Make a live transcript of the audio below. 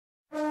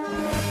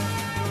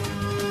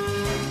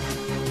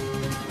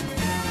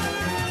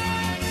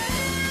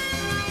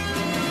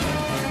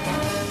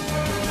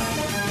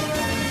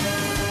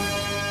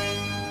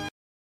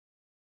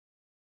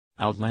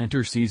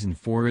Outlander Season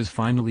 4 is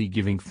finally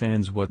giving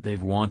fans what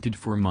they've wanted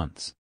for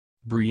months.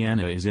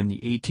 Brianna is in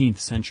the 18th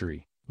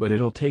century, but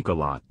it'll take a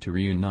lot to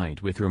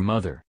reunite with her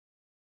mother.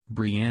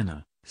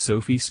 Brianna,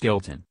 Sophie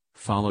Skelton,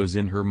 follows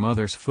in her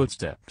mother's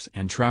footsteps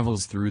and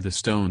travels through the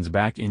stones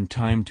back in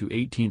time to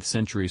 18th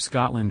century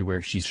Scotland,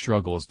 where she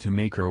struggles to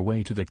make her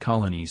way to the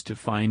colonies to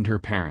find her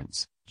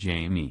parents,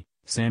 Jamie,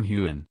 Sam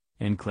Heughan,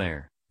 and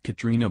Claire,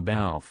 Katrina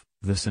Balfe.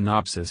 The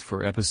synopsis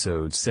for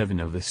episode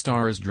 7 of the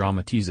Starz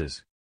drama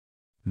teases: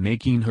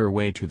 making her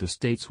way to the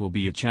States will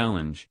be a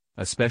challenge,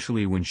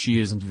 especially when she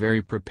isn't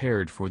very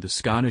prepared for the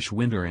Scottish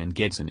winter and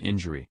gets an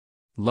injury.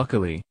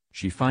 Luckily,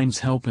 she finds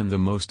help in the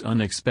most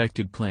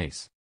unexpected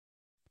place.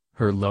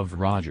 Her love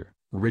Roger,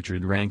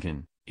 Richard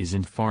Rankin,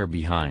 isn't far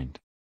behind.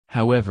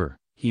 However,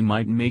 he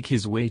might make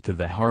his way to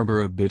the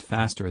harbor a bit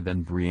faster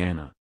than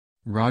Brianna.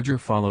 Roger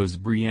follows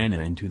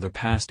Brianna into the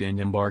past and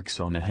embarks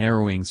on a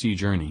harrowing sea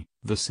journey,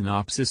 the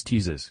synopsis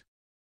teases.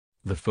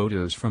 The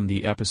photos from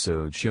the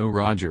episode show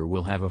Roger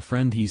will have a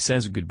friend he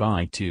says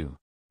goodbye to.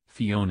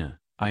 Fiona,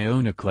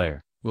 Iona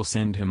Claire, will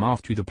send him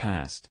off to the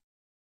past.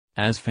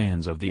 As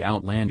fans of the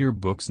Outlander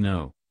books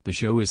know, the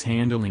show is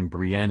handling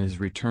Brianna's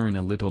return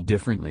a little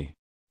differently.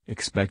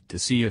 Expect to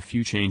see a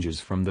few changes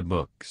from the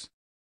books.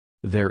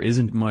 There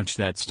isn't much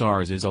that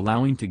Starz is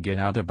allowing to get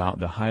out about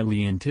the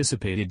highly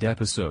anticipated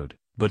episode,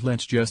 but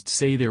let's just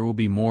say there will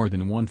be more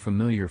than one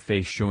familiar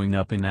face showing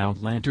up in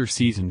Outlander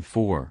Season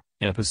 4,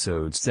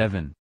 Episode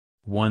 7.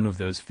 One of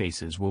those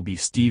faces will be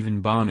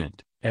Stephen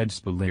Bonnet, Ed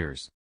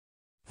Speleers.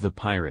 The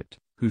pirate,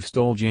 who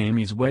stole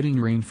Jamie's wedding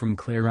ring from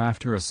Claire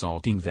after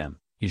assaulting them,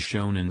 is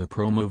shown in the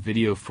promo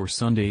video for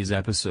Sunday's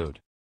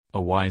episode.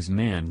 A wise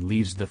man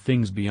leaves the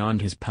things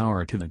beyond his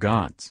power to the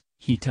gods,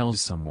 he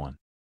tells someone.